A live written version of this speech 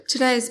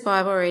Today's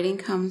Bible reading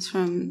comes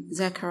from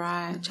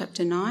Zechariah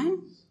chapter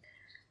 9.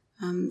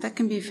 That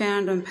can be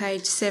found on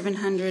page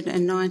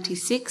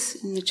 796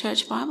 in the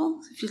Church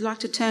Bible. If you'd like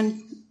to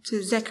turn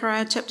to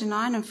Zechariah chapter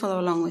 9 and follow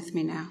along with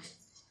me now.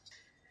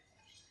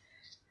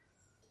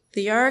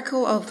 The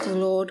oracle of the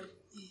Lord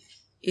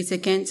is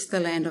against the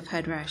land of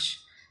Hadrash,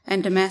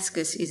 and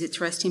Damascus is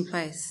its resting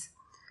place.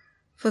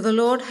 For the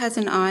Lord has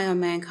an eye on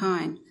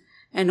mankind,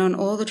 and on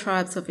all the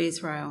tribes of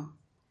Israel,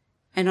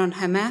 and on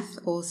Hamath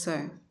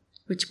also,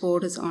 which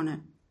borders on it.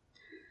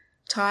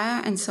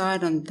 Tyre and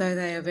Sidon, though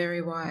they are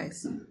very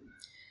wise.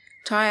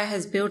 Tyre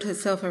has built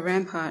herself a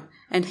rampart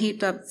and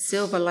heaped up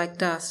silver like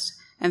dust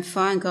and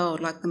fine gold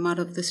like the mud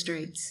of the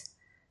streets.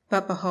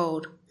 But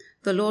behold,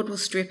 the Lord will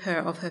strip her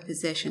of her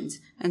possessions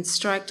and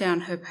strike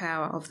down her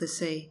power of the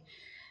sea,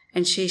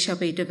 and she shall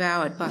be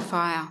devoured by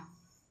fire.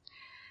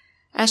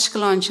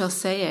 Ashkelon shall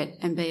see it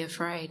and be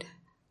afraid.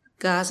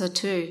 Gaza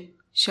too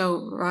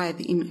shall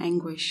writhe in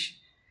anguish.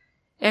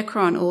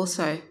 Ekron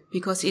also,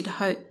 because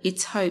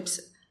its hopes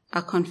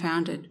are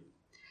confounded.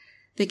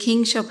 The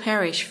king shall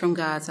perish from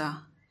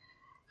Gaza.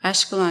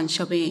 Ashkelon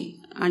shall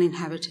be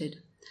uninhabited.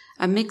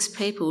 A mixed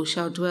people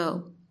shall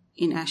dwell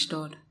in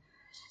Ashdod,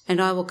 and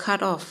I will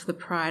cut off the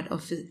pride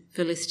of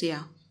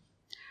Philistia.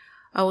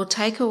 I will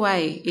take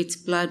away its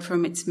blood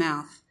from its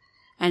mouth,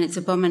 and its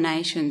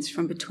abominations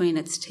from between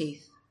its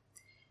teeth.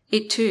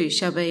 It too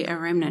shall be a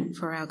remnant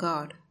for our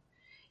God.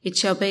 It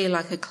shall be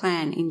like a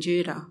clan in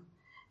Judah,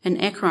 and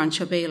Ekron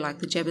shall be like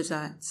the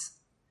Jebusites.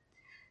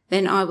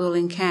 Then I will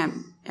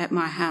encamp at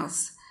my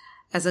house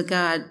as a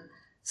guard,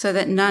 so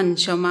that none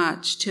shall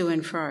march to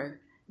and fro.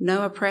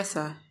 No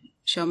oppressor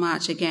shall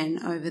march again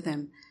over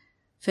them,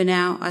 for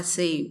now I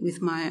see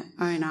with my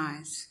own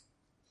eyes.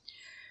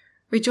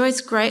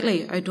 Rejoice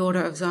greatly, O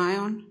daughter of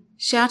Zion.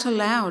 Shout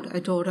aloud, O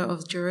daughter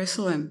of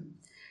Jerusalem.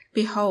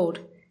 Behold,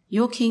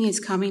 your king is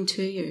coming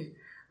to you.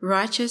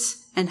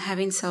 Righteous and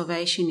having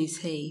salvation is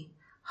he,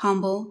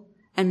 humble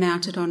and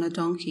mounted on a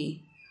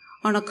donkey,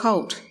 on a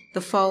colt, the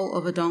foal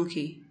of a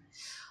donkey.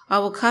 I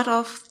will cut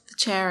off the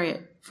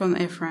chariot from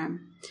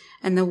Ephraim,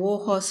 and the war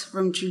horse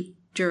from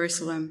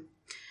Jerusalem,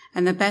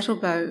 and the battle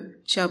bow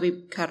shall be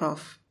cut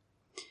off.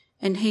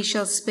 And he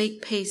shall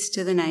speak peace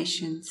to the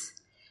nations.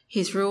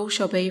 His rule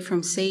shall be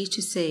from sea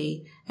to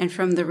sea, and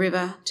from the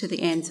river to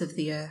the ends of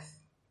the earth.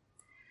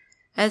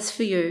 As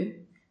for you,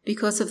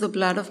 because of the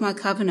blood of my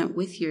covenant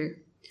with you,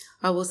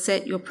 I will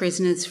set your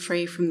prisoners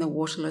free from the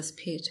waterless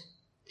pit.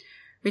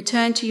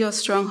 Return to your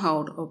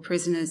stronghold, O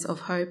prisoners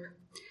of hope.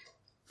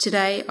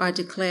 Today I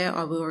declare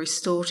I will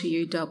restore to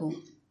you double.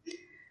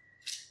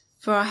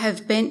 For I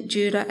have bent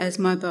Judah as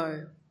my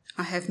bow.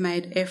 I have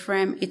made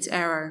Ephraim its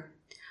arrow.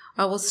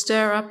 I will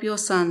stir up your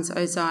sons,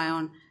 O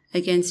Zion,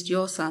 against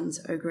your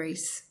sons, O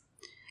Greece,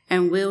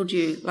 and wield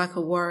you like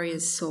a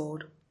warrior's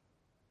sword.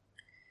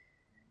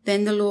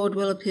 Then the Lord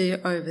will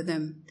appear over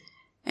them,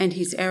 and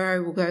his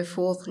arrow will go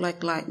forth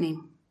like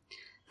lightning.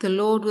 The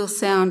Lord will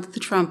sound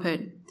the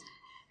trumpet,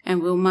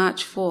 and will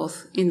march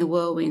forth in the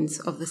whirlwinds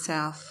of the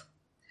south.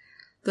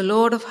 The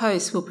Lord of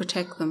hosts will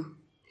protect them,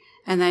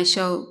 and they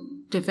shall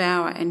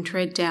devour and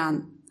tread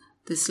down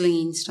the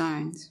slinging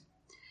stones.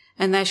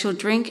 And they shall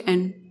drink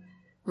and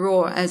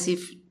roar as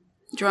if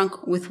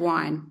drunk with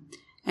wine,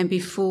 and be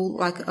full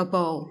like a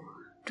bowl,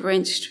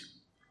 drenched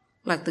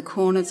like the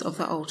corners of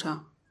the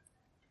altar.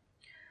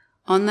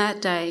 On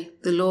that day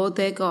the Lord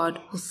their God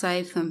will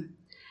save them,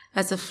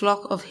 as a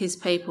flock of his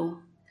people,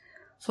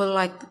 for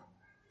like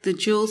the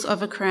jewels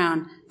of a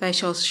crown they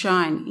shall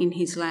shine in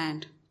his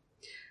land.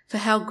 For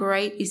how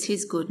great is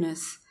his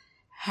goodness,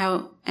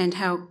 how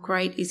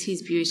great is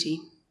his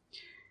beauty.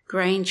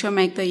 Grain shall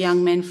make the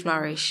young men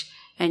flourish,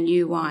 and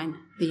new wine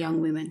the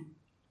young women.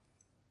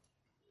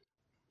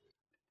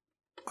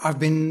 I've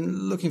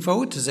been looking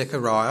forward to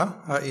Zechariah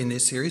in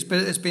this series, but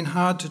it's been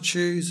hard to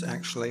choose,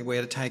 actually, where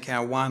to take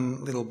our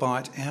one little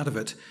bite out of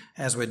it,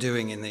 as we're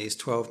doing in these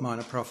 12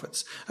 minor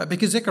prophets.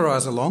 Because Zechariah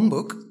is a long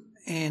book,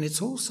 and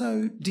it's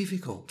also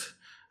difficult.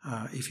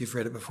 If you've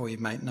read it before, you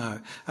may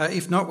know.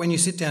 If not, when you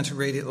sit down to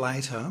read it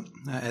later,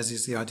 as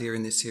is the idea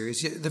in this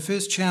series, the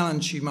first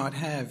challenge you might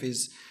have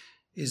is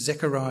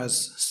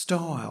Zechariah's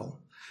style.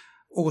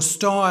 Or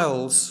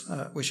styles,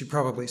 we should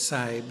probably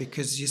say,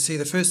 because you see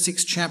the first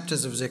 6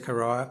 chapters of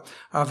Zechariah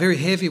are very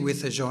heavy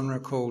with a genre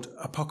called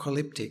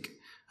apocalyptic.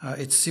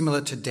 It's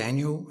similar to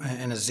Daniel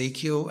and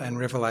Ezekiel and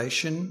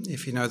Revelation,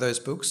 if you know those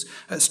books.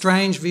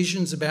 Strange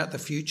visions about the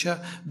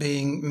future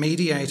being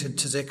mediated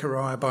to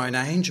Zechariah by an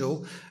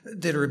angel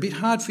that are a bit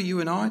hard for you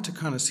and I to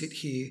kind of sit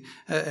here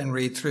and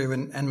read through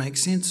and make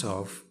sense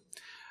of.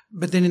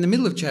 But then in the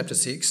middle of chapter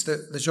 6,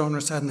 the genre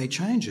suddenly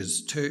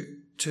changes to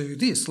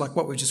this, like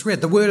what we just read,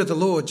 the word of the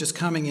Lord just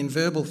coming in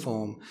verbal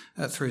form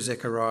through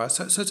Zechariah.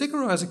 So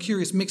Zechariah is a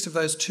curious mix of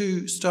those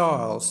two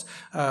styles,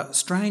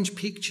 strange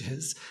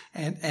pictures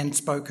and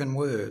spoken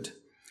word.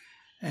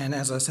 And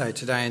as I say,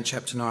 today in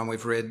chapter 9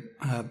 we've read,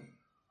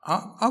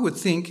 I would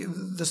think,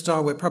 the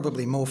style we're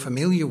probably more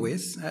familiar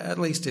with, at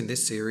least in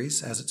this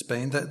series as it's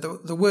been,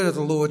 the word of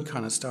the Lord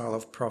kind of style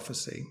of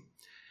prophecy.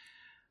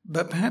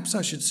 But perhaps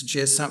I should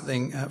suggest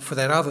something for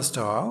that other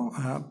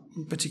style,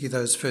 particularly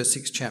those first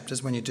 6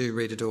 chapters when you do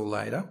read it all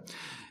later.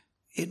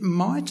 It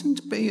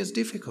mightn't be as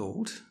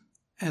difficult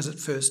as it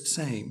first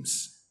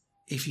seems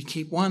if you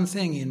keep one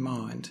thing in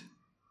mind.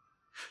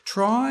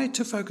 Try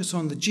to focus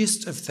on the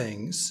gist of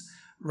things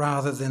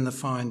rather than the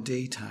fine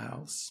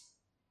details.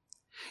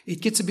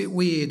 It gets a bit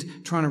weird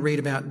trying to read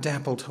about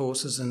dappled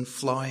horses and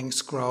flying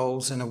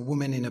scrolls and a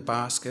woman in a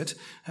basket,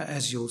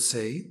 as you'll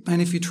see.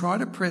 And if you try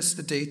to press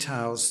the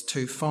details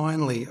too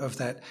finely of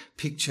that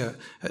picture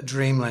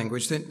dream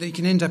language, then you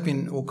can end up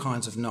in all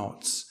kinds of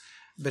knots.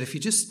 But if you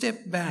just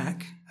step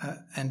back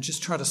and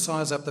just try to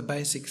size up the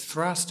basic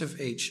thrust of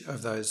each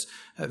of those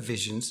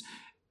visions,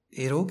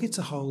 it all gets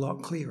a whole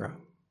lot clearer.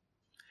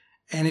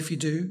 And if you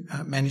do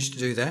manage to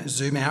do that,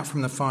 zoom out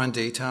from the fine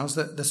details,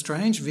 the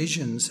strange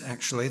visions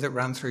actually that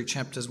run through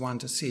chapters 1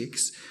 to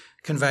 6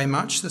 convey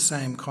much the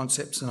same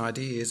concepts and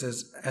ideas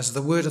as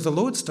the word of the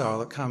Lord style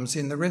that comes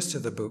in the rest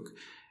of the book.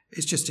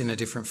 It's just in a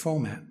different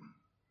format.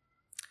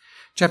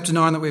 Chapter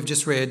 9 that we've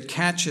just read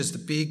catches the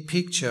big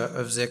picture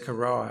of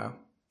Zechariah,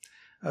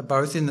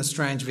 both in the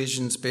strange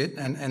visions bit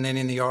and then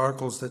in the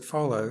oracles that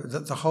follow.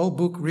 That the whole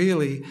book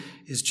really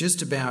is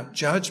just about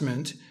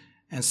judgment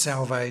and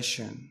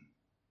salvation.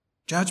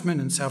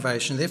 Judgment and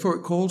salvation. Therefore,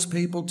 it calls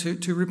people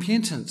to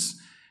repentance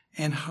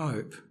and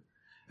hope,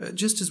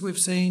 just as we've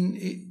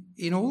seen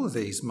in all of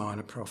these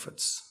minor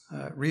prophets,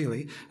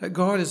 really.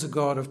 God is a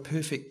God of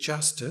perfect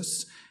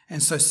justice,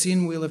 and so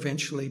sin will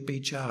eventually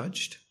be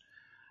judged.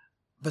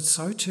 But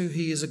so too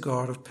he is a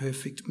God of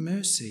perfect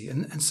mercy,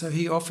 and so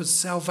he offers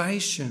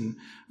salvation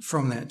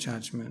from that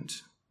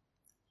judgment.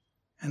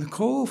 And the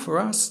call for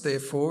us,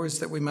 therefore, is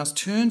that we must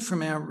turn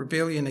from our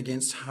rebellion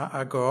against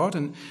our God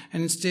and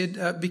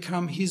instead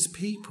become his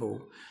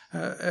people.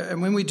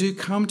 And when we do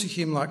come to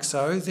him like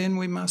so, then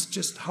we must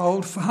just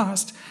hold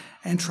fast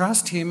and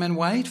trust him and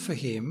wait for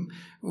him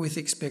with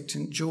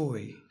expectant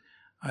joy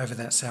over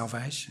that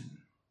salvation.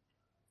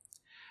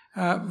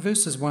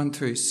 Verses 1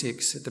 through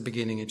 6 at the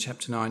beginning of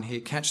chapter 9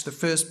 here catch the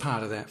first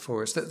part of that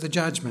for us, the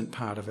judgment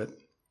part of it.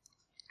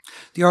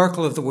 The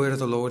oracle of the word of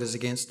the Lord is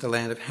against the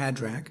land of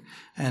Hadrach,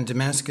 and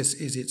Damascus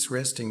is its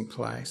resting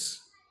place.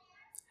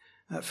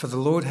 For the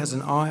Lord has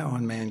an eye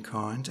on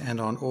mankind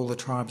and on all the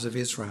tribes of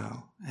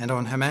Israel, and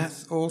on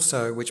Hamath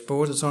also, which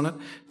borders on it,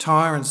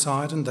 Tyre and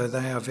Sidon, though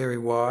they are very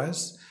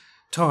wise.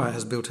 Tyre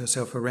has built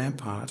herself a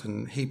rampart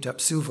and heaped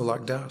up silver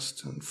like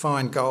dust and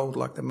fine gold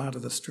like the mud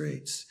of the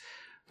streets.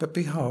 But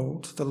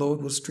behold, the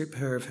Lord will strip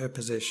her of her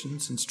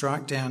possessions and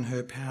strike down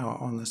her power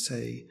on the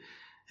sea,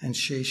 and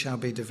she shall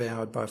be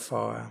devoured by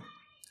fire.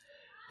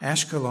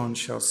 Ashkelon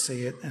shall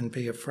see it and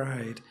be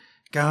afraid,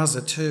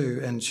 Gaza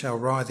too, and shall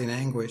writhe in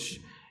anguish,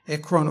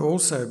 Ekron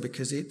also,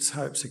 because its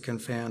hopes are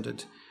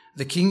confounded.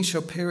 The king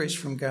shall perish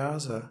from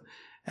Gaza,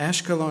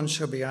 Ashkelon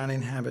shall be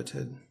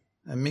uninhabited,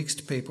 a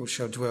mixed people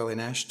shall dwell in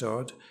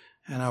Ashdod,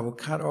 and I will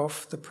cut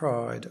off the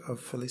pride of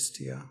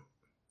Philistia.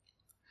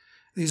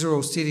 These are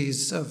all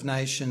cities of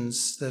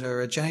nations that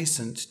are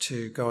adjacent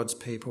to God's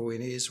people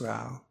in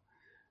Israel.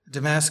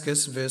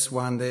 Damascus, verse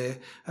 1 there,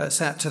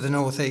 sat to the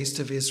northeast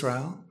of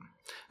Israel.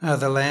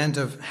 The land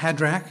of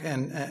Hadrach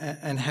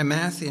and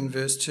Hamath in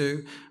verse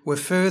 2 were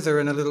further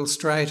and a little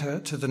straighter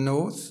to the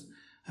north.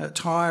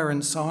 Tyre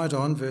and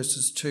Sidon,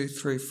 verses 2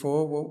 through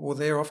 4, well,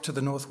 they're off to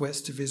the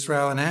northwest of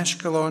Israel. And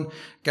Ashkelon,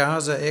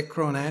 Gaza,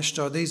 Ekron,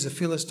 Ashdod, these are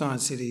Philistine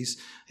cities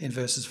in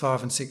verses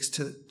 5 and 6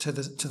 to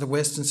the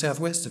west and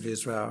southwest of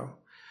Israel.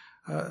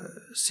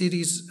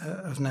 Cities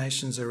of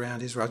nations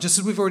around Israel. Just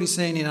as we've already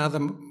seen in other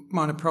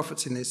minor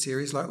prophets in this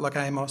series, like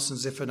Amos and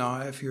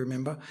Zephaniah, if you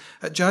remember,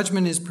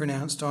 judgment is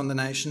pronounced on the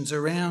nations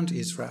around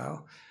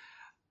Israel,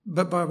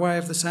 but by way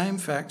of the same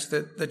fact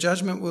that the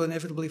judgment will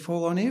inevitably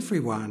fall on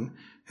everyone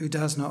who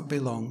does not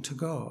belong to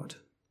God.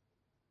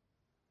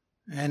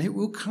 And it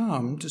will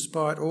come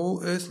despite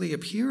all earthly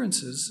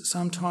appearances,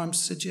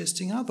 sometimes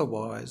suggesting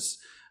otherwise,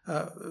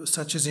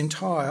 such as in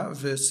Tyre,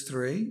 verse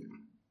 3,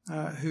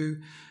 who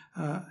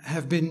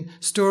have been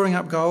storing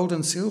up gold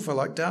and silver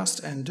like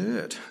dust and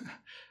dirt.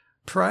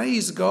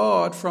 Praise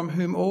God, from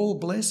whom all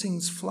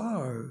blessings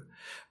flow.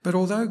 But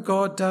although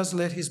God does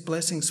let his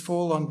blessings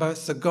fall on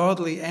both the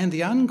godly and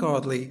the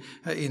ungodly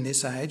in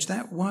this age,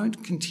 that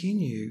won't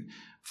continue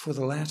for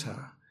the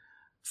latter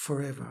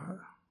forever.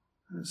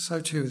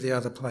 So too the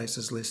other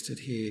places listed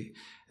here.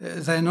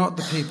 They're not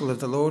the people of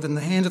the Lord, and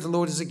the hand of the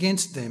Lord is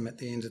against them at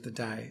the end of the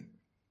day.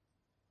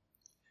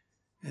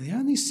 And the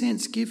only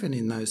sense given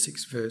in those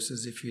 6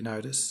 verses, if you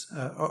notice,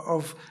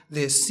 of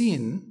their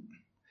sin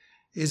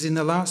is in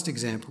the last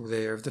example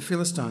there of the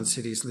Philistine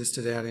cities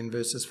listed out in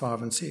verses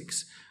 5 and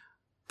 6.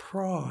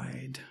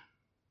 Pride.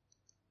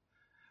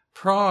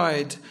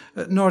 Pride,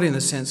 not in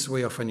the sense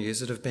we often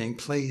use it of being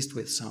pleased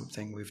with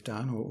something we've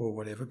done or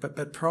whatever,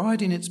 but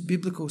pride in its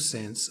biblical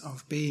sense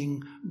of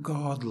being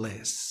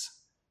godless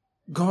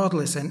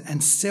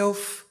and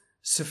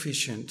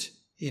self-sufficient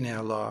in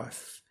our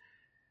life,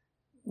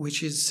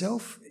 which is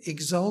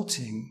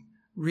self-exalting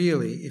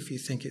really, if you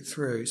think it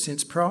through,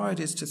 since pride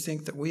is to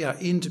think that we are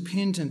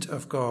independent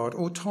of God,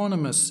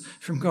 autonomous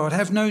from God,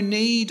 have no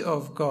need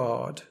of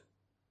God,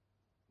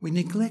 we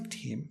neglect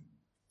him.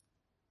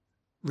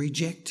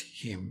 Reject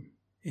him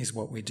is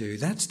what we do.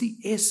 That's the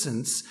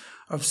essence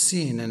of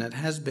sin, and it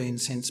has been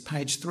since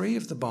page 3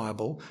 of the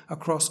Bible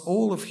across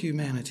all of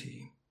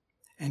humanity.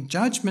 And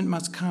judgment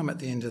must come at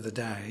the end of the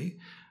day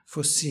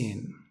for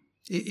sin.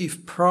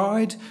 If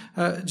pride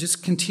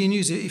just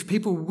continues, if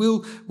people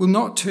will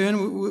not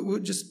turn, will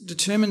just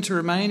determined to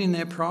remain in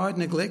their pride,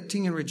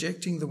 neglecting and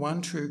rejecting the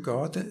one true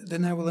God,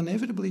 then they will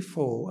inevitably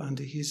fall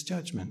under his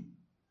judgment.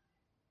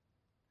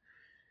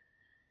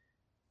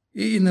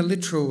 In the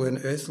literal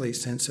and earthly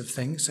sense of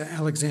things,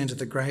 Alexander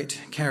the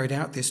Great carried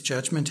out this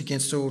judgment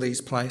against all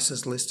these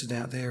places listed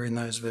out there in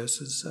those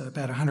verses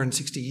about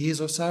 160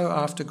 years or so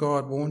after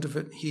God warned of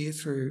it here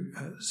through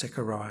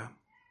Zechariah.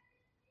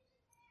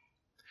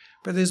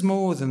 But there's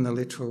more than the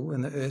literal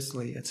and the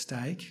earthly at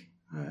stake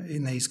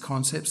in these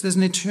concepts. There's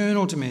an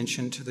eternal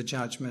dimension to the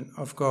judgment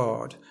of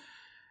God.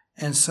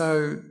 And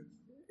so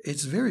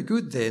it's very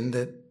good then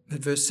that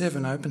verse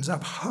 7 opens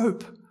up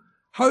hope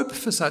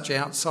for such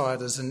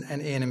outsiders and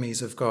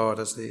enemies of God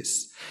as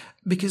this,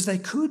 because they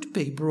could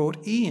be brought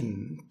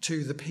in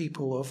to the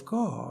people of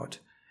God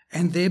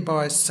and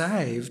thereby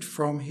saved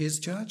from his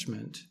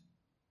judgment.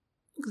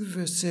 Look at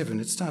verse 7,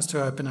 it starts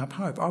to open up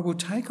hope. I will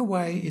take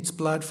away its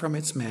blood from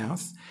its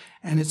mouth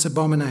and its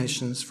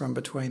abominations from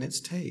between its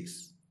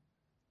teeth.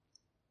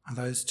 And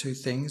those two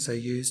things are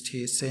used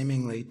here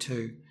seemingly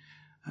to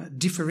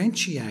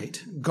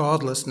differentiate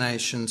godless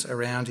nations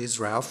around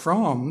Israel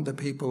from the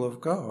people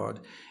of God.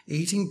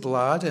 Eating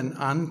blood and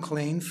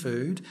unclean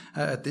food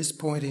at this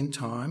point in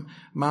time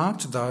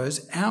marked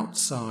those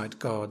outside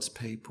God's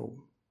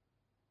people.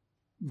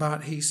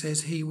 But he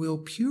says he will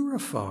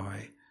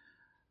purify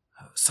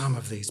some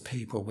of these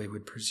people, we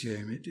would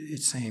presume,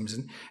 it seems,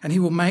 and he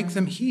will make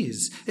them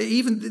his.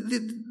 Even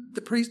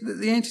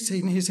the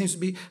antecedent here seems to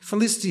be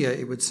Philistia,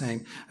 it would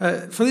seem.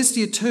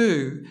 Philistia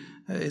too,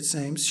 it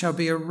seems, shall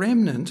be a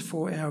remnant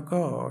for our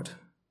God.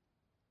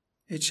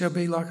 It shall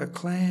be like a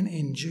clan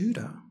in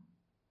Judah.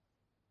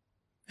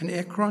 And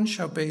Ekron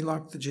shall be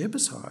like the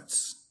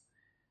Jebusites.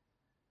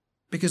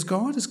 Because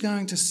God is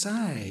going to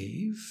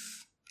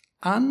save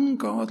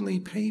ungodly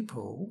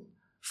people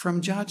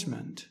from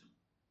judgment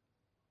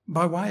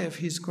by way of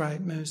his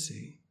great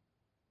mercy.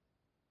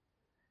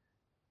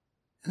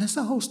 And that's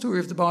the whole story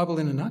of the Bible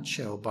in a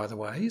nutshell, by the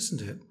way,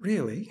 isn't it?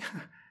 Really?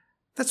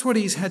 That's what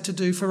he's had to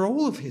do for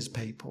all of his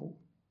people.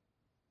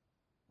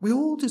 We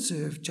all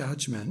deserve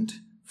judgment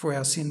for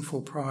our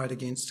sinful pride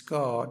against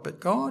God, but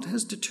God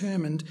has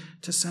determined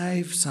to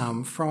save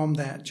some from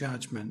that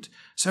judgment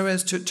so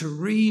as to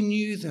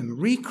renew them,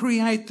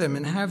 recreate them,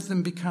 and have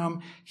them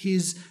become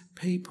his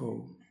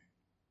people.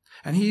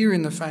 And here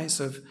in the face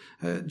of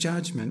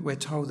judgment, we're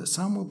told that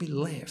some will be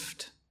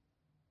left,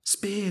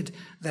 spared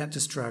that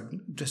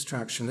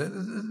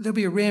destruction. There'll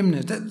be a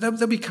remnant.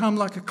 They'll become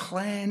like a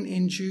clan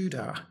in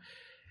Judah.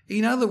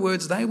 In other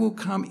words, they will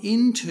come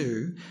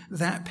into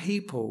that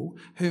people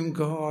whom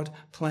God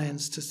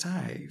plans to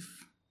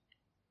save.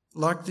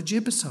 Like the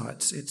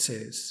Jebusites, it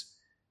says.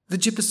 The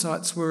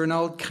Jebusites were an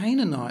old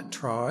Canaanite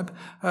tribe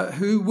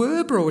who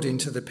were brought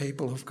into the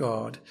people of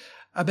God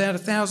about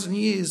 1,000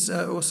 years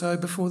or so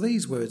before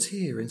these words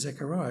here in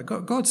Zechariah.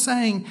 God's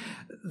saying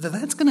that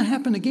that's going to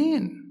happen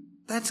again.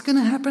 That's going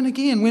to happen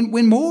again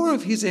when more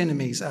of his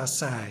enemies are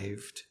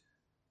saved.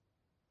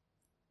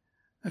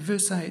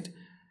 Verse 8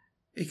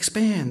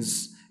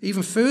 expands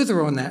even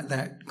further on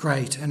that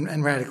great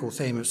and radical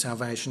theme of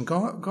salvation.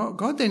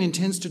 God then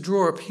intends to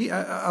draw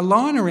a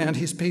line around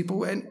his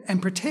people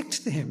and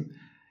protect them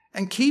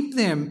and keep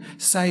them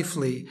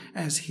safely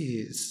as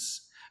his.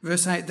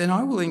 Verse 8, then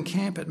I will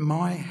encamp at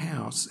my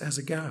house as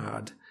a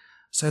guard,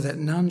 so that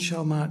none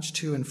shall march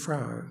to and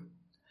fro.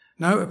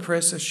 No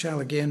oppressor shall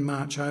again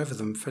march over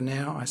them, for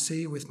now I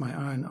see with my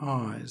own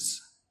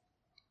eyes.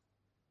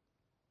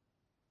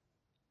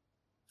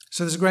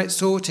 So there's a great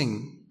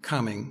sorting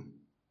coming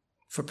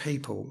for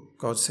people,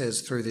 God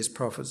says through this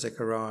prophet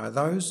Zechariah.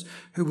 Those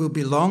who will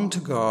belong to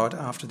God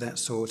after that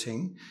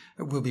sorting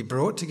will be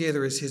brought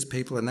together as his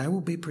people, and they will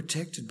be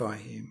protected by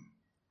him.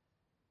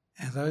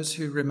 And those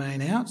who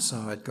remain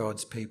outside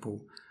God's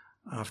people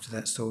after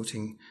that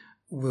sorting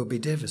will be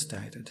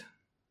devastated.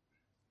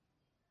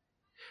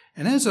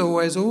 And as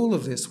always, all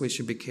of this we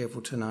should be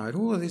careful to note.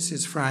 All of this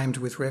is framed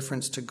with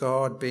reference to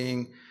God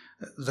being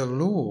the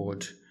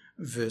Lord,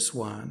 verse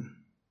 1.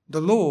 The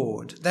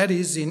Lord, that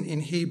is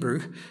in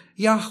Hebrew,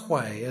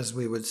 Yahweh, as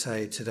we would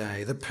say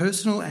today, the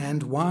personal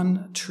and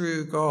one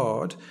true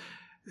God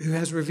who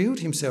has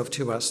revealed himself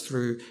to us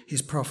through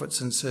his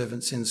prophets and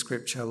servants in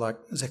Scripture like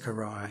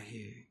Zechariah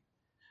here.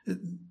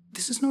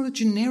 This is not a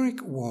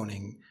generic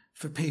warning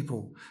for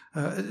people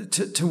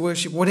to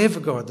worship whatever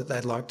God that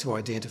they'd like to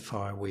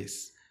identify with.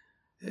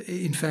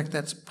 In fact,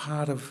 that's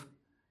part of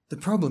the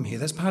problem here.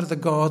 That's part of the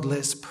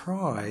godless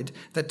pride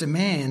that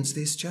demands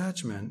this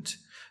judgment.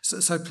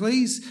 So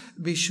please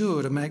be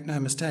sure to make no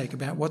mistake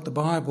about what the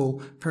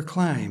Bible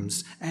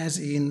proclaims, as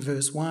in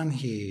verse 1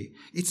 here.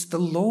 It's the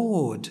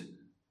Lord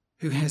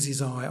who has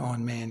his eye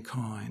on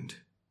mankind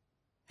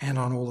and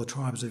on all the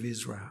tribes of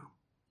Israel.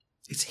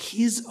 It's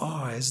his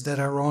eyes that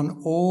are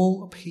on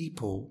all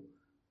people,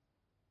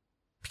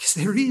 because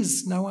there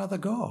is no other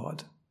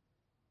God.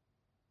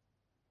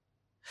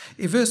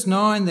 In verse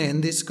 9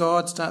 then, this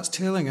God starts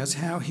telling us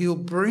how he'll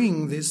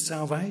bring this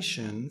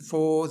salvation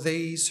for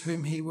these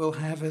whom he will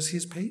have as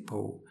his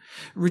people.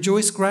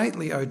 Rejoice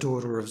greatly, O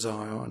daughter of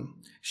Zion.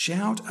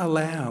 Shout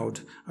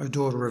aloud, O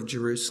daughter of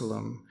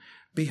Jerusalem.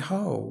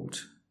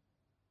 Behold,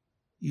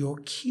 your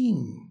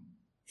king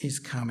is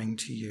coming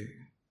to you.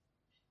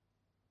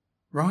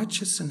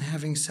 Righteous and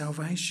having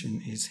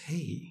salvation is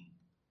he.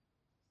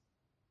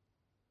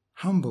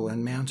 Humble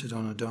and mounted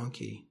on a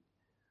donkey,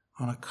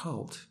 on a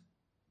colt,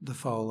 the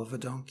foal of a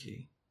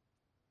donkey.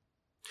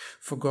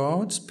 For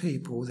God's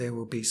people there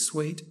will be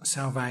sweet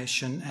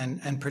salvation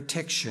and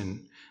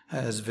protection,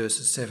 as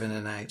verses 7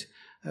 and 8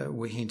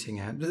 were hinting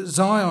at.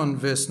 Zion,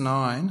 verse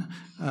 9,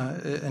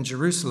 and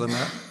Jerusalem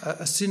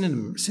are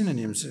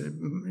synonyms,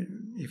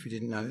 if you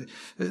didn't know.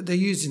 They're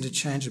used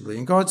interchangeably.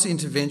 In God's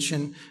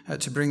intervention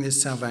to bring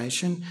this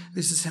salvation,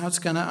 this is how it's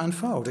going to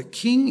unfold. A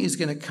king is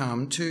going to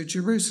come to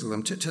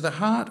Jerusalem, to the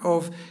heart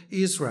of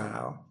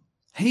Israel.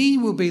 He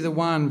will be the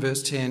one,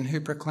 verse 10,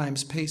 who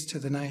proclaims peace to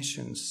the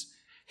nations.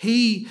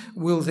 He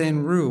will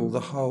then rule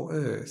the whole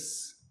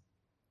earth.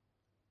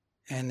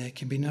 And there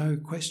can be no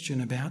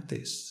question about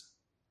this.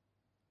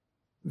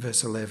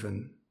 Verse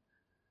 11,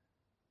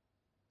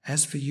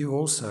 as for you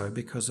also,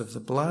 because of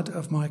the blood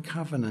of my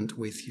covenant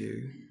with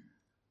you,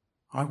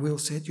 I will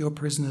set your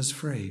prisoners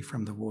free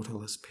from the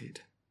waterless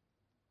pit.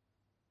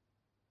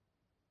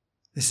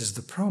 This is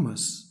the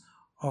promise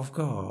of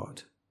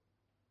God.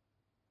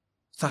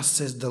 Thus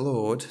says the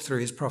Lord through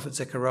his prophet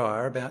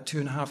Zechariah about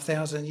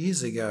 2,500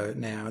 years ago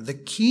now. The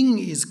king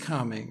is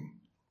coming.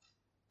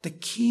 The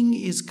king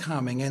is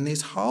coming, and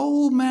this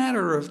whole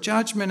matter of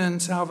judgment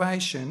and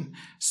salvation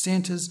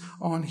centres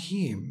on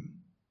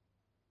him.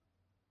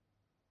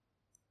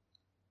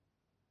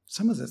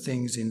 Some of the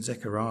things in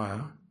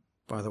Zechariah,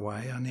 by the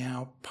way, are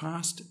now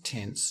past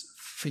tense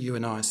for you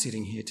and I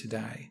sitting here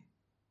today.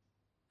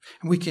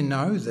 And we can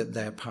know that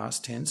they're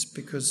past tense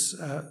because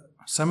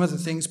some of the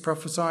things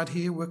prophesied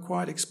here were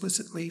quite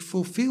explicitly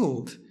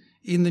fulfilled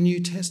in the New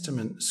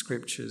Testament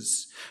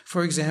scriptures.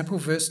 For example,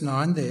 verse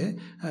 9 there,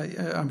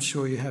 I'm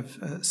sure you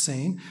have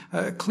seen,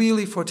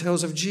 clearly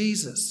foretells of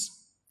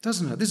Jesus,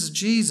 doesn't it? This is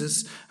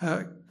Jesus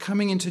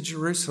coming into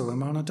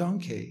Jerusalem on a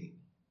donkey.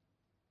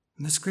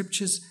 And the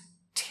scriptures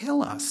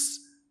tell us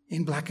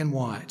in black and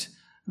white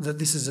that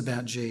this is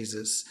about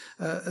Jesus,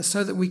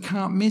 so that we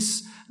can't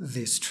miss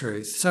this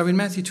truth. So in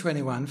Matthew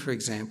 21, for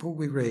example,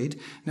 we read,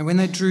 now when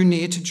they drew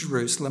near to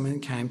Jerusalem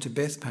and came to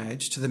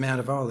Bethphage, to the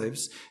Mount of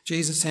Olives,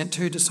 Jesus sent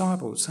 2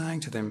 disciples, saying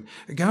to them,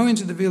 go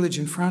into the village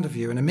in front of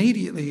you, and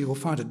immediately you will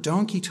find a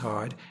donkey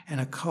tied and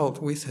a colt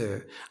with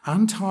her.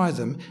 Untie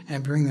them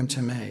and bring them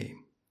to me.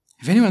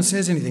 If anyone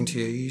says anything to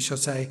you, you shall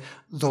say,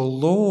 the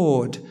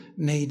Lord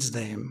needs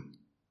them,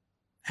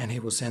 and he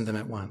will send them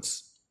at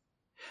once.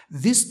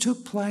 This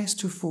took place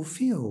to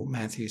fulfill,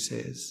 Matthew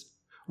says,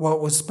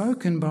 what was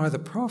spoken by the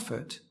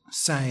prophet,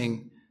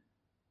 saying,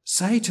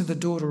 say to the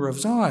daughter of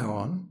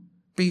Zion,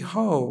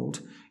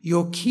 behold,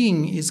 your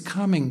king is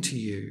coming to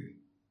you,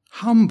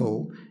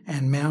 humble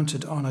and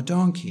mounted on a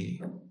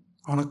donkey,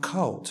 on a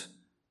colt,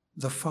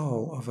 the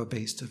foal of a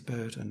beast of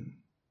burden.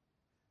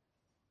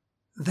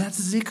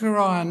 That's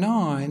Zechariah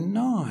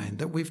 9:9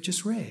 that we've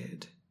just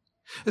read.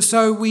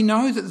 So we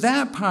know that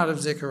that part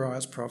of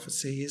Zechariah's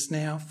prophecy is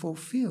now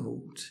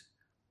fulfilled.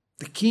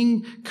 The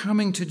king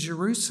coming to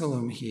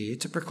Jerusalem here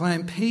to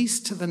proclaim peace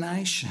to the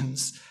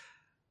nations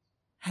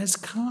has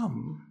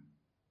come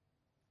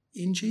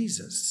in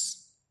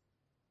Jesus.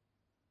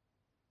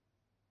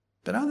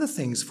 But other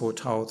things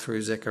foretold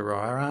through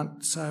Zechariah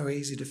aren't so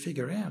easy to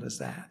figure out as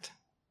that.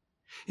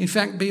 In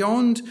fact,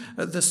 beyond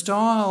the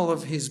style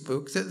of his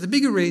book, the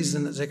bigger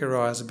reason that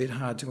Zechariah is a bit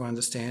hard to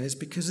understand is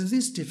because of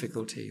this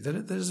difficulty, that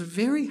it is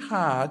very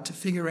hard to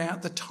figure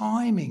out the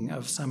timing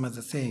of some of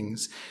the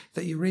things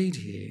that you read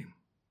here.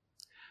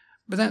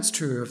 But that's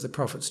true of the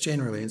prophets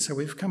generally, and so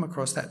we've come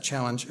across that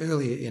challenge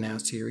earlier in our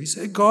series.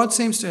 God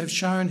seems to have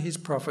shown his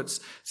prophets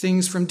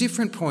things from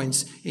different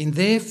points in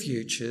their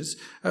futures,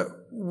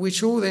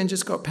 which all then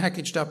just got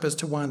packaged up as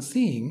to one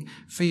thing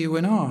for you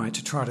and I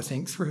to try to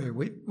think through,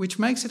 which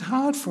makes it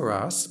hard for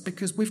us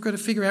because we've got to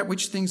figure out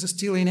which things are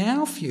still in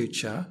our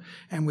future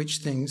and which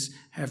things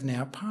have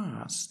now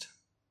passed.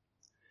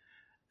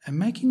 And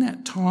making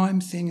that time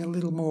thing a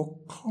little more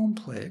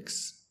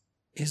complex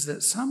is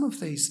that some of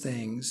these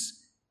things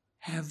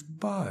have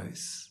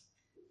both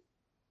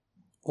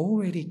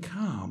already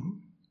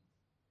come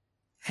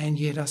and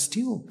yet are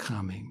still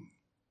coming.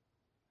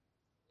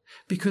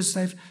 Because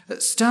they've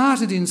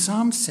started in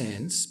some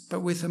sense,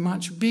 but with a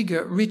much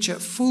bigger, richer,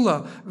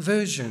 fuller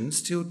version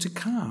still to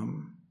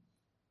come.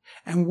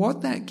 And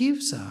what that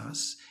gives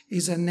us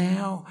is a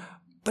now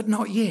but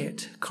not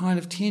yet kind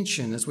of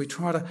tension as we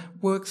try to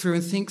work through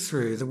and think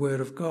through the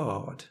Word of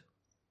God.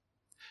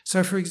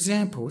 So, for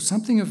example,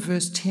 something of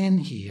verse 10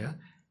 here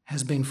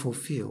has been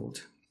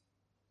fulfilled.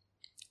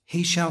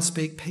 He shall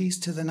speak peace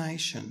to the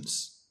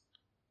nations.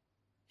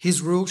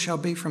 His rule shall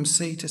be from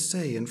sea to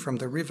sea and from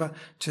the river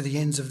to the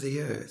ends of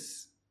the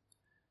earth.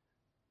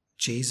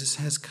 Jesus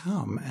has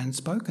come and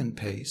spoken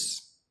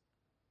peace.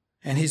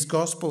 And his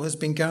gospel has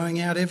been going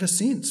out ever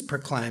since,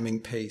 proclaiming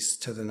peace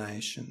to the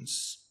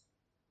nations.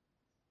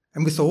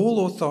 And with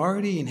all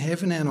authority in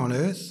heaven and on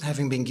earth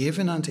having been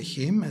given unto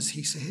him, as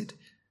he said,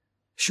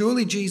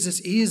 surely Jesus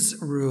is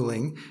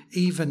ruling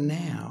even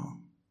now.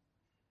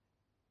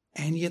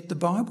 And yet the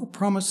Bible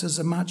promises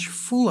a much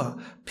fuller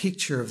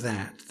picture of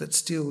that's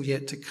still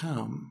yet to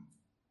come.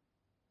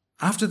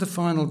 After the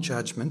final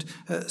judgment,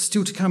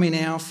 still to come in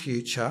our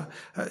future,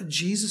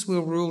 Jesus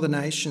will rule the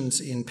nations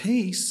in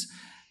peace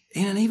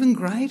in an even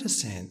greater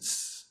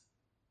sense.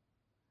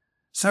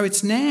 So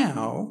it's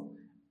now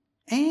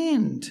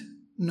and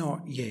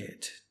not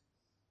yet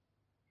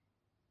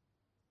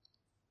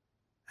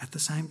at the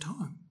same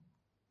time.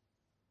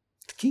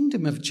 The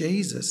kingdom of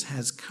Jesus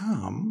has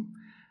come,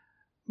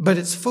 but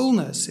its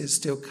fullness is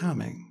still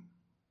coming.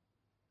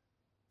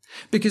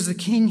 Because the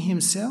King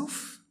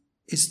himself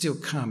is still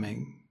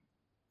coming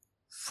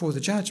for the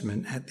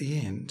judgment at the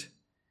end.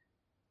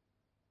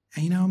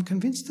 And I'm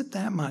convinced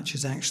that much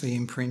is actually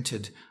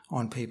imprinted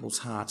on people's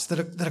hearts, that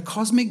a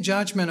cosmic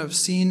judgment of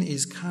sin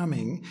is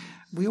coming,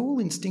 we all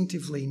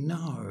instinctively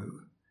know.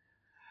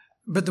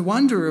 But the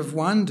wonder of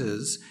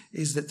wonders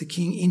is that the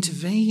King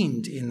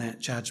intervened in that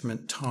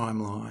judgment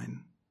timeline.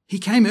 He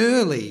came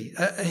early,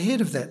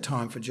 ahead of that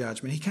time for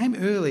judgment. He came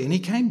early and he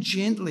came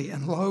gently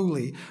and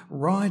lowly,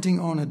 riding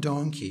on a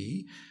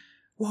donkey.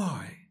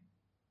 Why?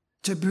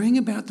 To bring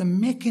about the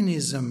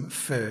mechanism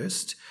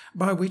first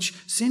by which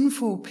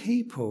sinful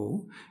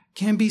people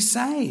can be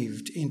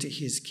saved into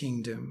his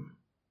kingdom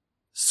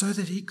so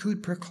that he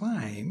could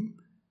proclaim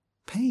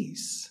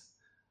peace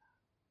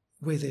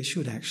where there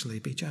should actually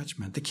be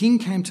judgment. The King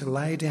came to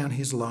lay down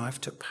his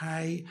life to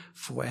pay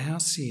for our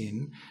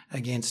sin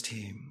against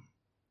him.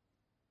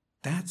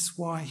 That's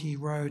why he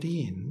rode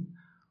in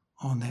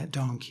on that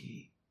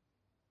donkey.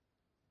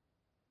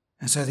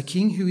 And so the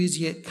King who is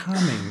yet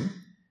coming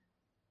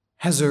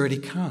has already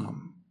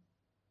come,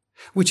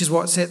 which is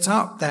what sets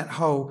up that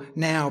whole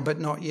now but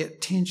not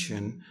yet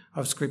tension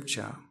of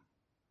Scripture.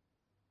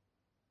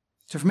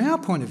 So from our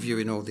point of view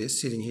in all this,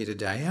 sitting here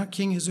today, our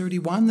King has already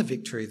won the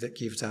victory that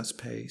gives us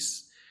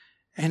peace.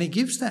 And he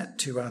gives that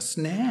to us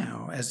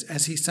now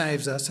as he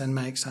saves us and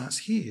makes us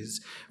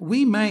his.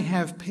 We may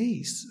have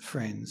peace,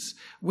 friends.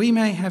 We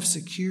may have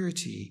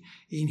security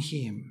in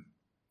him.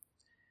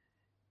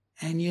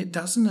 And yet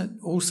doesn't it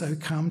also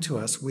come to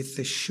us with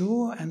the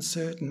sure and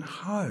certain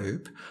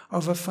hope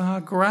of a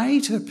far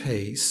greater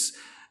peace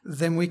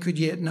than we could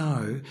yet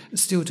know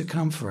still to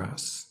come for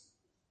us?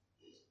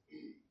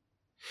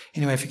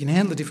 Anyway, if you can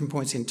handle the different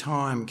points in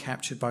time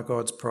captured by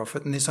God's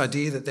prophet and this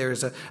idea that there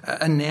is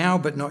a now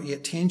but not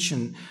yet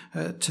tension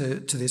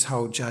to this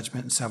whole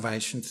judgment and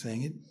salvation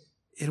thing,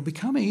 it'll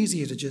become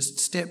easier to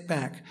just step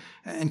back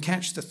and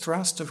catch the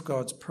thrust of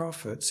God's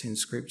prophets in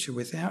Scripture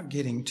without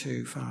getting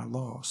too far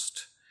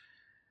lost.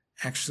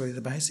 Actually,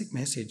 the basic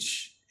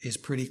message is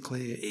pretty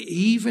clear.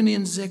 Even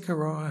in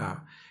Zechariah,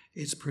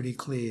 it's pretty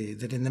clear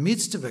that in the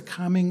midst of a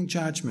coming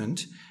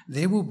judgment,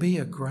 there will be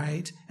a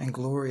great and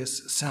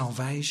glorious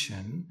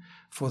salvation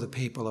for the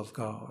people of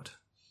God,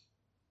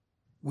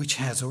 which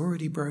has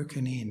already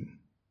broken in,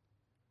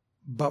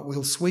 but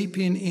will sweep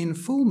in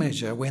full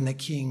measure when the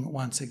King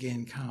once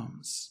again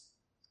comes.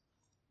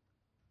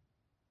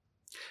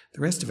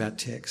 The rest of our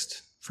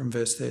text from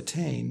verse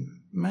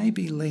 13 may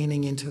be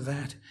leaning into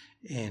that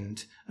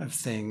end of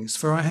things.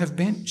 For I have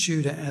bent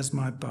Judah as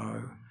my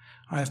bow.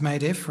 I have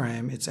made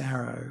Ephraim its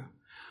arrow.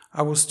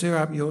 I will stir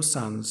up your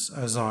sons,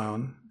 O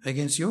Zion,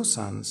 against your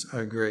sons,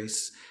 O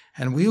Greece,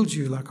 and wield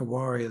you like a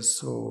warrior's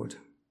sword.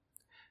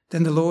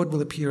 Then the Lord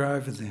will appear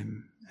over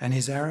them, and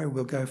his arrow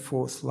will go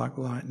forth like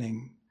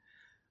lightning.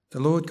 The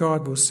Lord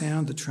God will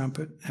sound the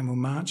trumpet and will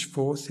march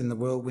forth in the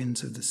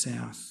whirlwinds of the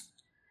south.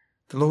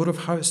 The Lord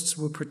of hosts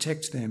will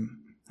protect them,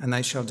 and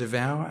they shall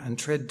devour and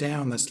tread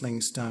down the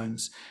sling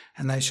stones,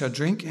 and they shall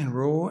drink and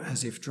roar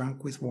as if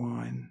drunk with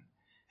wine,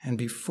 and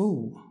be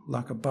full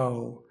like a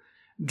bowl,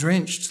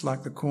 drenched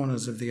like the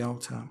corners of the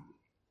altar.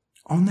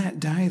 On that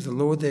day the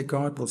Lord their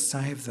God will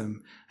save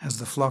them as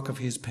the flock of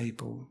his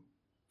people,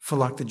 for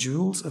like the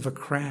jewels of a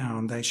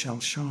crown they shall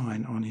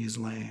shine on his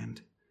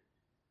land.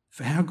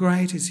 For how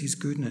great is his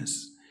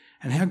goodness,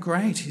 and how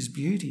great his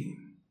beauty!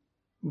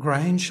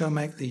 Grain shall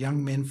make the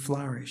young men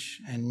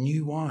flourish, and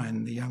new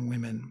wine the young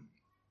women.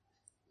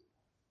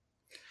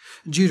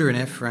 Judah and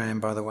Ephraim,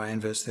 by the way,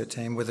 in verse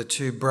 13, were the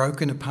two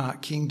broken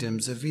apart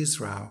kingdoms of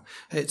Israel.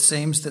 It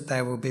seems that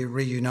they will be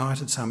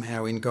reunited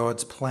somehow in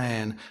God's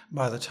plan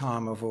by the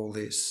time of all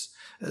this.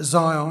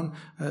 Zion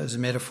is a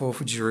metaphor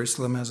for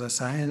Jerusalem, as I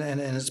say, and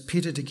it's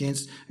pitted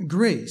against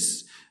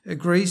Greece,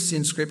 Greece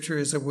in Scripture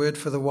is a word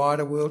for the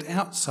wider world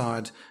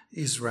outside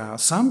Israel.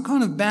 Some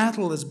kind of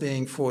battle is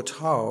being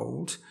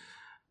foretold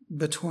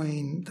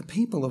between the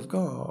people of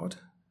God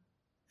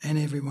and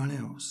everyone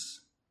else.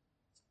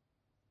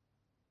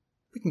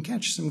 We can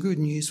catch some good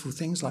and useful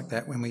things like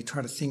that when we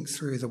try to think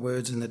through the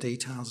words and the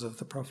details of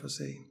the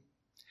prophecy.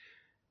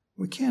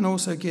 We can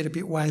also get a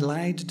bit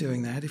waylaid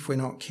doing that if we're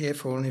not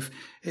careful and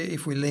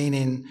if we lean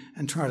in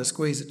and try to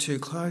squeeze it too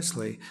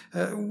closely.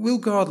 Will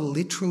God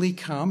literally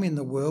come in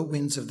the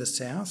whirlwinds of the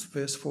south,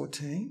 verse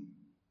 14?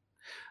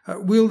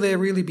 Will there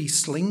really be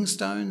sling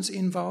stones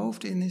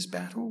involved in this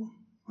battle,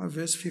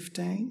 verse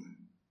 15?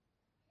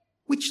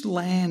 Which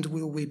land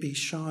will we be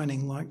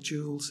shining like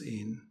jewels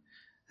in,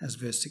 as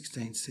verse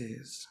 16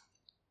 says?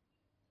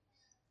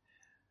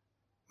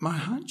 My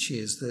hunch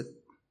is that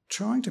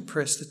trying to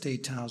press the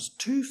details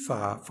too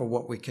far for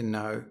what we can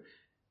know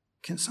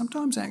can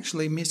sometimes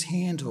actually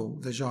mishandle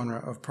the genre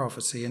of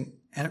prophecy and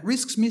it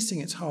risks missing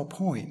its whole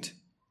point.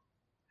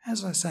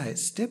 As I say,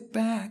 step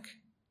back,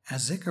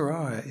 as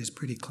Zechariah is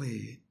pretty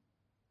clear.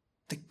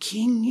 The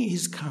king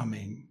is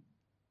coming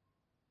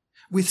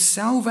with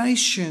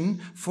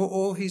salvation for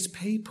all his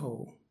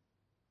people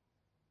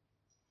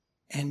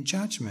and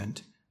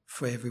judgment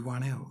for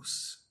everyone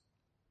else.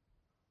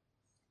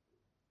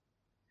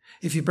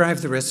 If you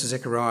brave the rest of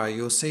Zechariah,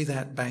 you'll see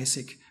that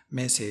basic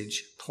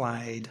message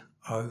played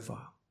over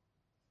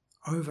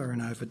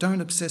and over.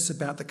 Don't obsess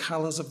about the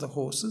colours of the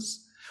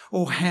horses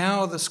or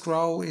how the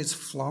scroll is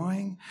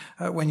flying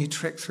when you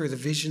trek through the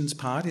visions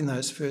part in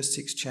those first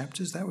 6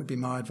 chapters. That would be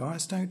my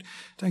advice. Don't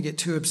get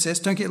too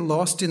obsessed. Don't get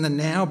lost in the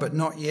now but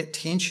not yet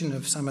tension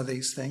of some of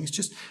these things.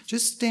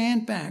 Just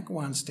stand back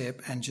one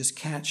step and just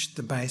catch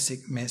the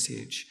basic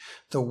message.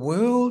 The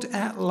world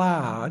at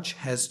large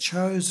has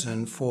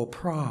chosen for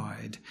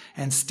pride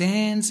and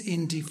stands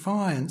in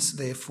defiance,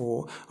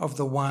 therefore, of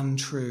the one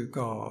true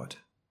God.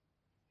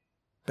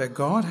 But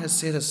God has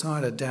set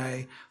aside a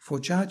day for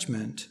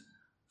judgment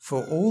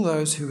for all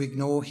those who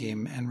ignore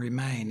him and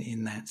remain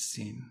in that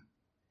sin.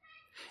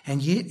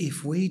 And yet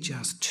if we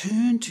just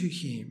turn to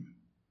him,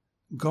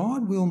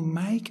 God will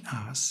make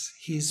us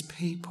his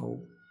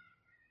people,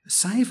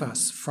 save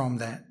us from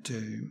that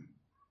doom.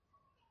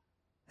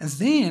 And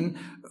then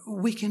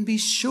we can be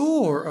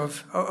sure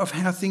of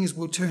how things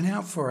will turn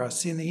out for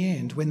us in the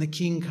end when the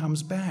king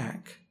comes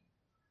back.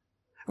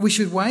 We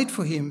should wait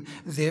for him,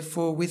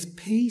 therefore, with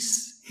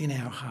peace in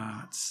our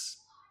hearts,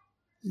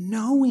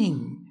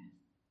 knowing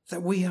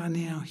that we are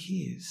now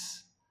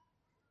his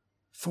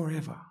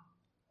forever.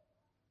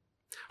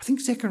 I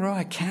think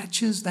Zechariah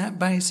catches that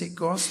basic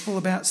gospel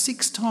about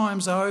 6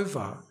 times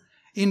over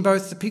in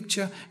both the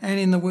picture and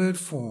in the word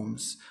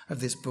forms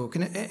of this book.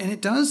 And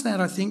it does that,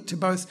 I think, to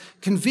both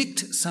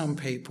convict some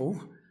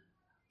people,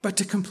 but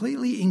to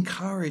completely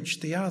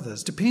encourage the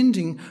others,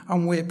 depending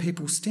on where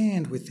people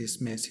stand with this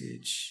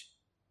message.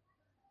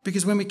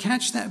 Because when we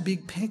catch that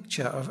big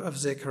picture of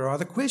Zechariah,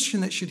 the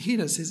question that should hit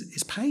us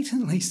is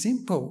patently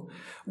simple.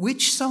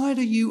 Which side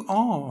are you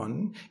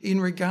on in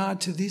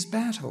regard to this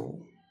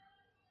battle?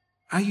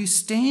 Are you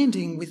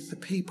standing with the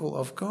people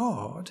of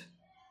God,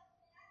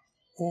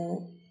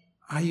 or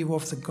are you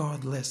of the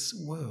godless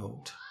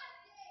world?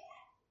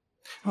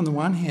 On the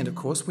one hand, of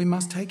course, we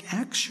must take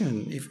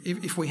action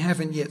if we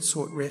haven't yet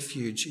sought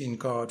refuge in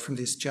God from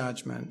this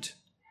judgment.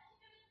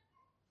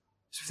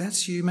 So if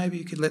that's you, maybe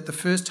you could let the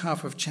first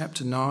half of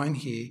chapter 9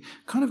 here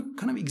kind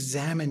of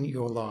examine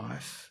your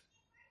life.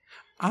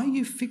 Are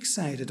you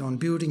fixated on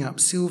building up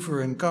silver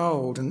and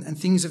gold and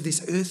things of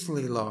this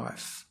earthly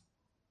life?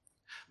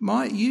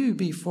 Might you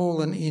be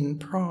fallen in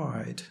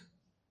pride?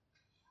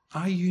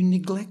 Are you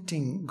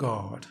neglecting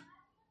God,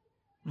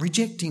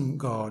 rejecting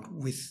God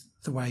with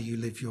the way you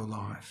live your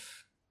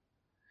life?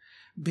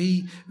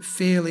 Be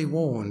fairly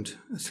warned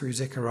through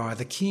Zechariah.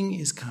 The king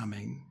is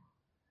coming,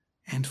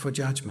 and for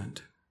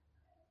judgment.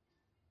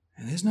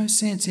 And there's no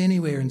sense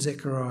anywhere in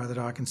Zechariah that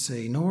I can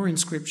see, nor in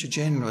Scripture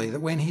generally, that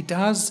when he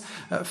does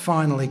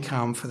finally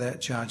come for that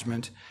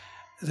judgment,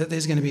 that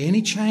there's going to be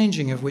any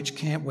changing of which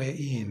camp we're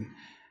in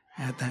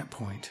at that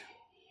point.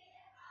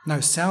 No,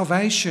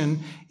 salvation,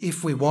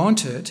 if we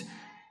want it,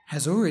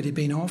 has already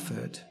been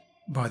offered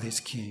by this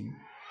king.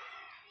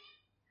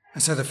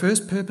 And so the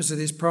first purpose of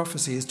this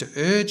prophecy is to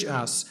urge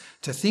us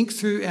to think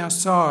through our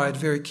side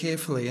very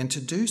carefully and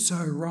to do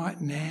so right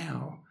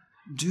now.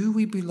 Do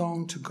we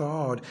belong to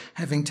God,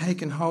 having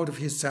taken hold of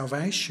his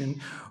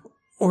salvation,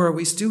 or are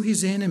we still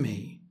his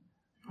enemy,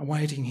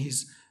 awaiting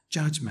his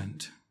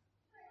judgment?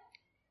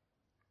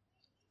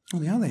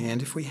 On the other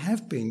hand, if we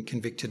have been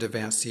convicted of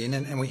our sin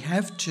and we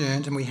have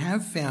turned and we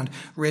have found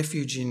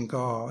refuge in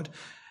God,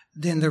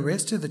 then the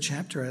rest of the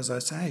chapter, as I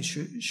say,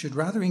 should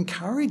rather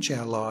encourage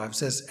our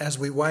lives as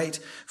we wait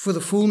for the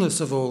fullness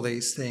of all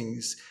these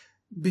things,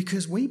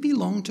 because we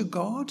belong to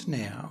God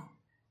now,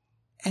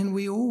 and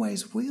we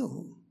always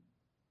will.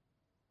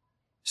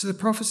 So the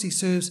prophecy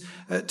serves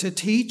to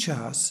teach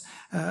us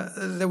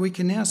that we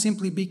can now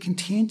simply be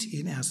content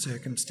in our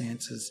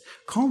circumstances,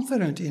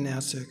 confident in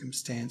our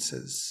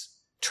circumstances,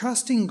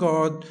 trusting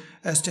God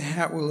as to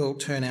how it will all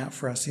turn out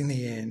for us in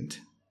the end.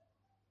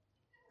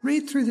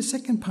 Read through the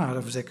second part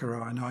of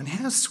Zechariah 9.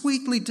 How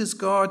sweetly does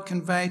God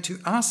convey to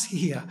us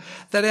here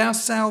that our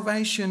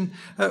salvation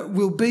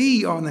will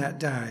be on that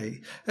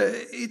day.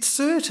 It's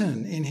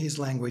certain in his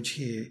language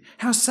here.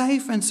 How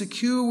safe and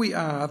secure we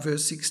are,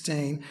 verse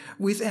 16,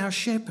 with our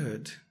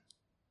shepherd.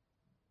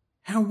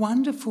 How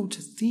wonderful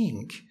to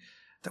think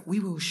that we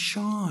will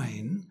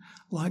shine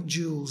like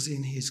jewels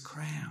in his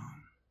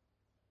crown.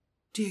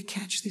 Do you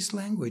catch this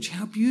language?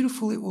 How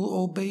beautiful it will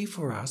all be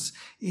for us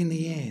in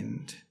the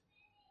end.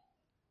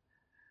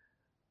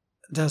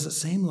 Does it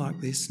seem like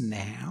this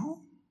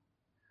now?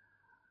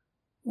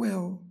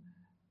 Well,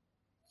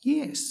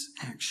 yes,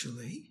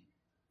 actually,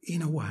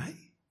 in a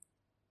way.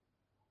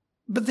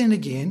 But then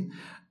again,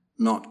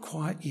 not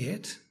quite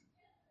yet.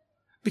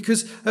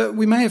 Because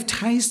we may have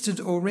tasted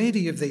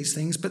already of these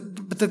things,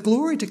 but the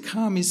glory to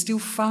come is still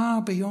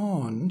far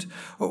beyond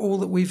all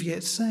that we've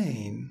yet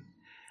seen.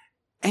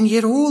 And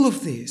yet all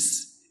of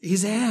this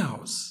is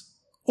ours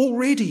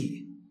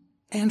already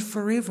and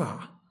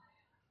forever.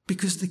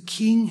 Because the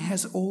King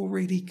has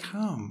already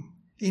come.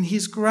 In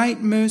his great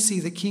mercy,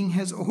 the King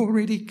has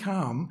already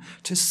come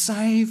to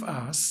save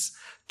us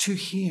to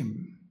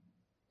him.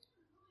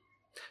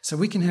 So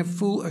we can have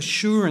full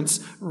assurance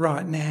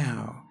right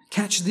now.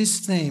 Catch this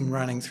theme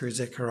running through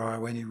Zechariah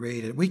when you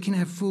read it. We can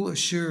have full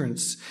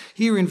assurance.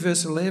 Here in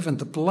verse 11,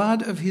 the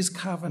blood of his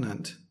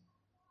covenant.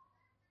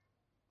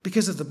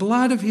 Because of the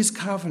blood of his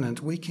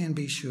covenant, we can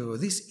be sure.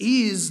 This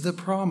is the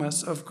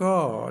promise of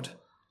God.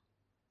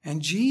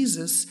 And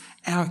Jesus,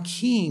 our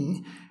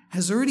King,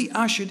 has already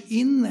ushered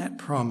in that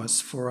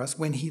promise for us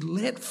when he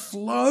let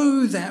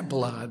flow that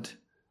blood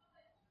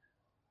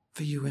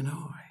for you and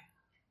I.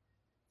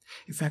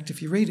 In fact,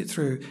 if you read it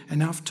through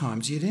enough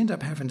times, you'd end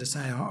up having to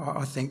say,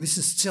 I think this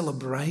is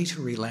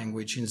celebratory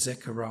language in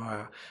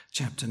Zechariah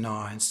chapter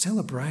 9,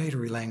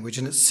 celebratory language,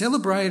 and it's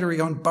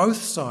celebratory on both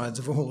sides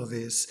of all of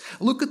this.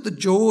 Look at the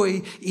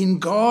joy in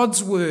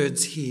God's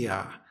words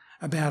here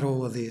about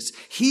all of this.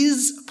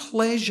 His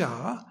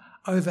pleasure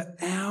over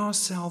our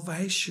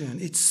salvation.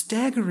 It's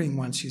staggering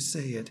once you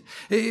see it.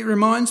 It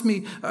reminds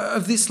me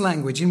of this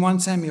language in 1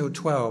 Samuel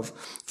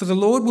 12. For the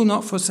Lord will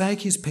not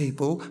forsake his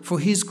people for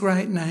his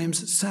great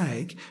name's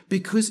sake,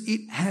 because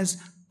it has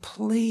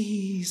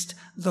pleased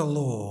the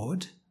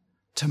Lord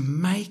to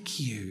make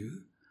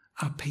you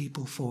a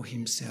people for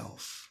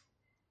himself.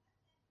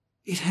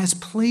 It has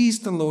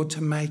pleased the Lord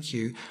to make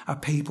you a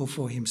people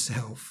for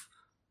himself.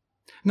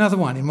 Another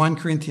one in 1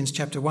 Corinthians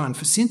chapter 1,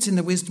 for since in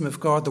the wisdom of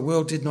God the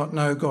world did not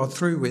know God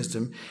through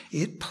wisdom,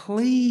 it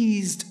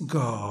pleased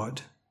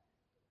God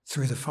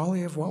through the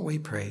folly of what we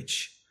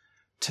preach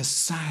to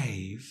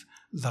save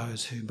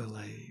those who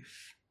believe.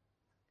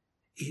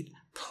 It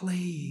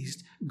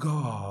pleased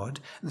God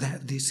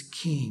that this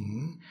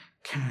King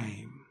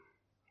came.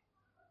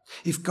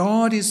 If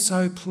God is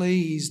so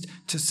pleased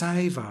to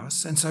save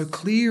us and so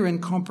clear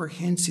and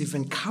comprehensive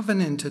and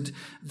covenanted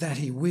that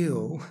he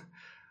will,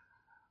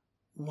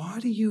 why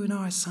do you and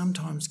I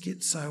sometimes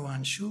get so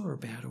unsure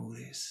about all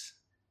this?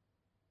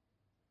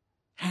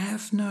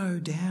 Have no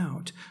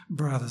doubt,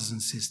 brothers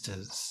and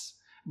sisters,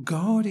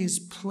 God is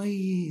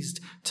pleased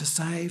to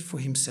save for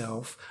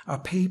himself a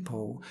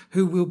people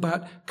who will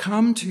but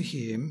come to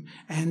him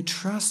and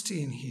trust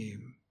in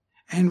him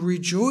and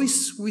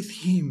rejoice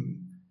with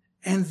him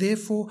and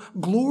therefore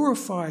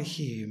glorify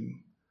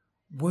him,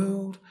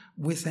 world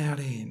without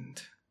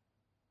end.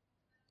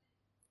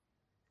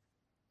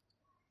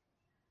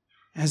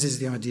 As is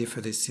the idea for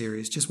this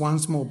series, just one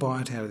small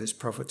bite out of this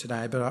prophet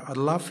today, but I'd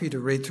love for you to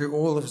read through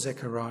all of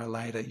Zechariah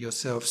later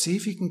yourself. See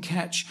if you can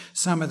catch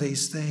some of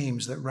these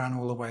themes that run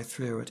all the way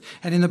through it.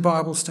 And in the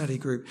Bible study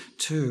group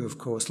too, of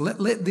course.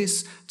 Let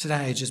this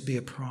today just be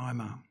a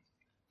primer.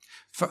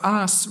 For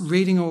us,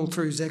 reading all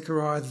through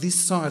Zechariah, this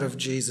side of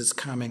Jesus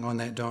coming on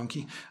that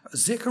donkey,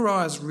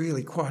 Zechariah is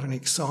really quite an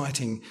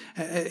exciting,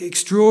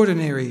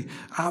 extraordinary,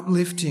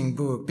 uplifting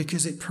book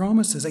because it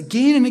promises,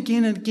 again and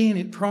again and again,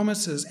 it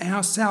promises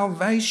our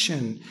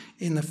salvation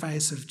in the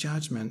face of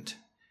judgment.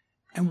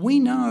 And we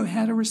know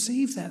how to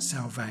receive that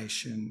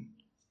salvation.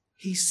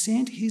 He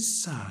sent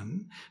his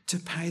Son to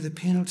pay the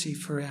penalty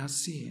for our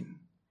sin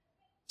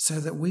so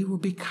that we will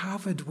be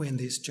covered when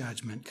this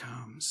judgment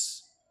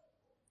comes.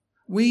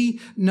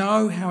 We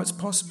know how it's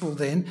possible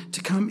then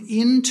to come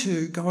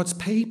into God's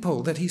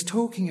people that he's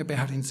talking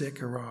about in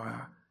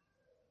Zechariah.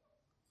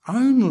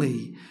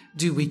 Only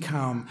do we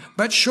come,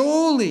 but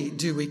surely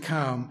do we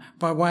come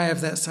by way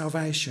of that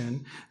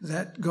salvation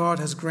that God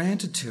has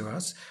granted to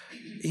us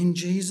in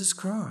Jesus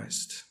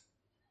Christ,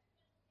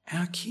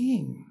 our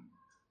King.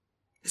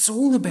 It's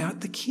all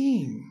about the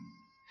King.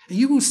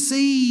 You will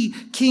see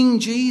King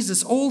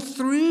Jesus all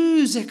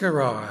through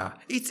Zechariah.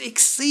 It's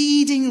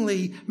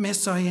exceedingly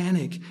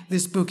messianic,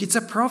 this book. It's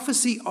a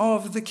prophecy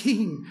of the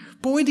King,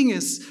 pointing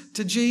us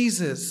to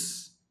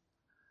Jesus,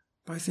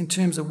 both in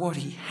terms of what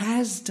he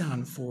has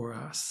done for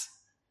us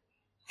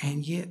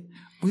and yet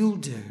will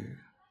do.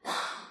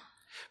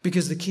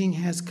 Because the King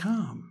has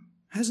come,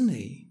 hasn't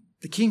he?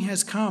 The King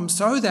has come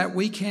so that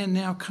we can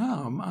now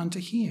come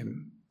unto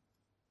him.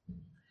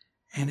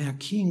 And our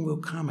King will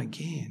come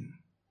again.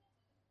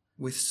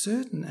 with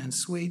certain and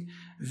sweet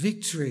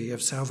victory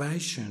of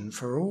salvation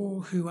for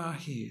all who are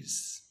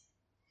his,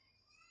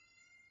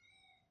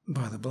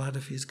 by the blood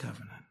of his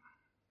covenant.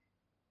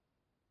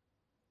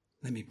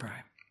 Let me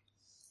pray.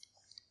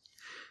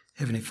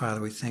 Heavenly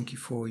Father, we thank you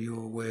for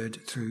your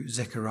word through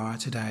Zechariah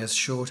today, as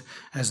short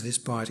as this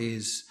bite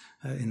is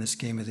in the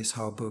scheme of this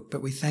whole book.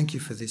 But we thank you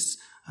for this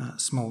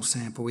small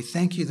sample. We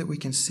thank you that we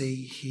can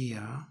see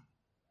here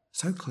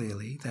so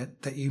clearly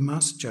that you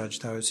must judge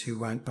those who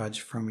won't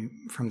budge from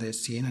their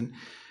sin,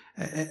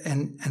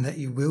 and that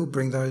you will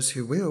bring those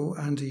who will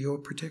under your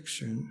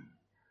protection,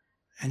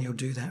 and you'll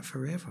do that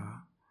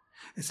forever.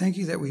 Thank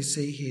you that we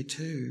see here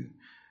too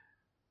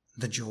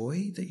the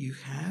joy that you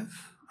have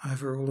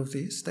over all of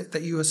this,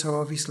 that you are so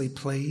obviously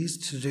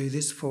pleased to do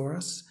this for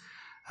us,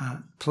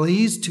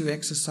 pleased to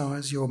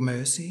exercise your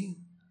mercy.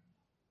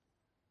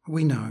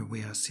 We know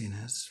we are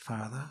sinners,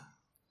 Father,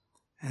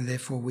 and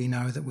therefore we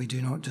know that we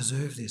do not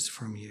deserve this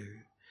from you.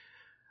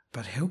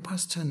 But help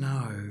us to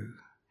know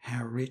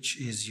how rich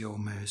is your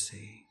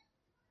mercy.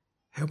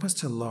 Help us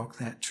to lock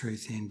that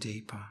truth in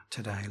deeper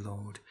today,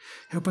 Lord.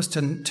 Help us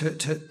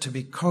to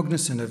be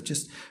cognizant of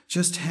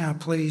just how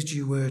pleased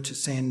you were to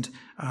send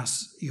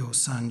us your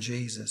Son,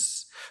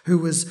 Jesus, who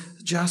was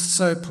just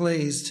so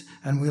pleased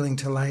and willing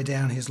to lay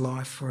down his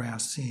life for our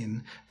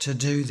sin, to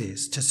do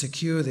this, to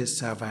secure this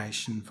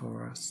salvation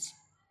for us.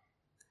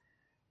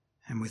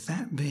 And with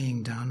that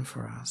being done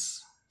for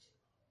us,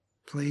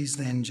 please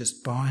then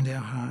just bind our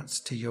hearts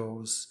to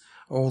yours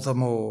all the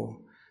more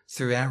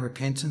through our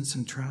repentance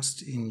and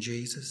trust in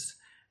Jesus,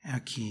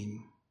 our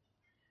King.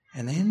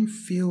 And then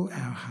fill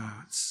our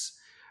hearts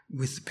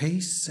with the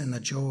peace and the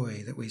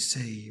joy that we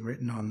see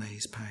written on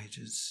these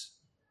pages,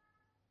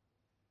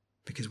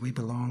 because we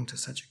belong to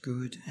such a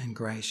good and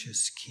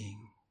gracious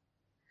King.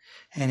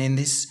 And in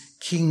this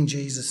King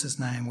Jesus'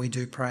 name we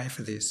do pray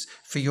for this,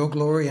 for your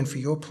glory and for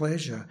your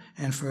pleasure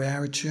and for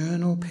our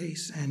eternal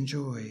peace and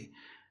joy.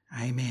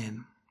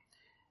 Amen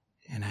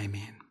and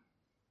amen.